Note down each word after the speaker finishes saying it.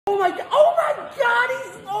my God,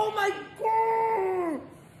 oh my God.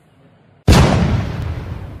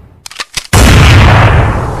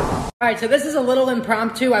 All right, so this is a little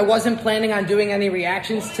impromptu. I wasn't planning on doing any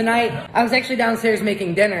reactions tonight. I was actually downstairs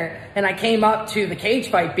making dinner, and I came up to the cage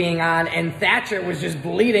fight being on, and Thatcher was just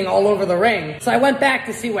bleeding all over the ring. So I went back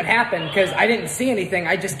to see what happened, because I didn't see anything.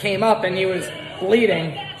 I just came up, and he was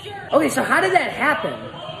bleeding. Okay, so how did that happen?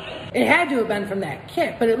 It had to have been from that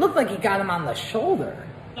kick, but it looked like he got him on the shoulder.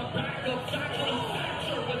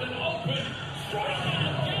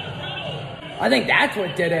 I think that's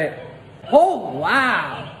what did it. Oh,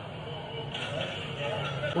 wow.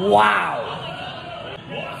 Wow.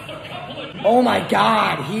 Oh my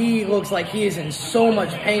God, he looks like he is in so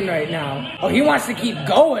much pain right now. Oh, he wants to keep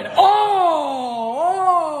going. Oh,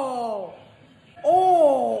 oh,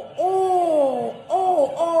 oh, oh,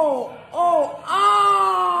 oh, oh, oh,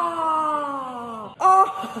 ah,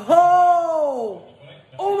 oh,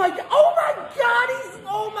 oh my God, oh my God,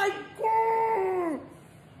 oh my God,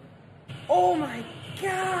 oh my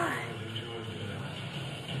God.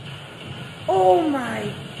 Oh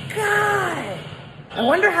my God! I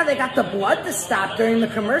wonder how they got the blood to stop during the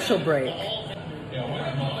commercial break.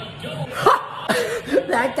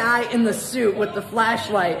 That guy in the suit with the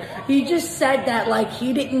flashlight, he just said that like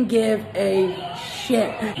he didn't give a shit.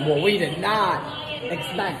 Well, we did not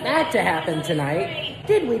expect that to happen tonight,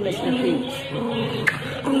 did we, Mr. Peach?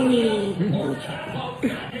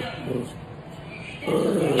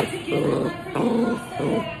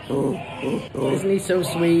 Isn't he so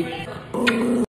sweet?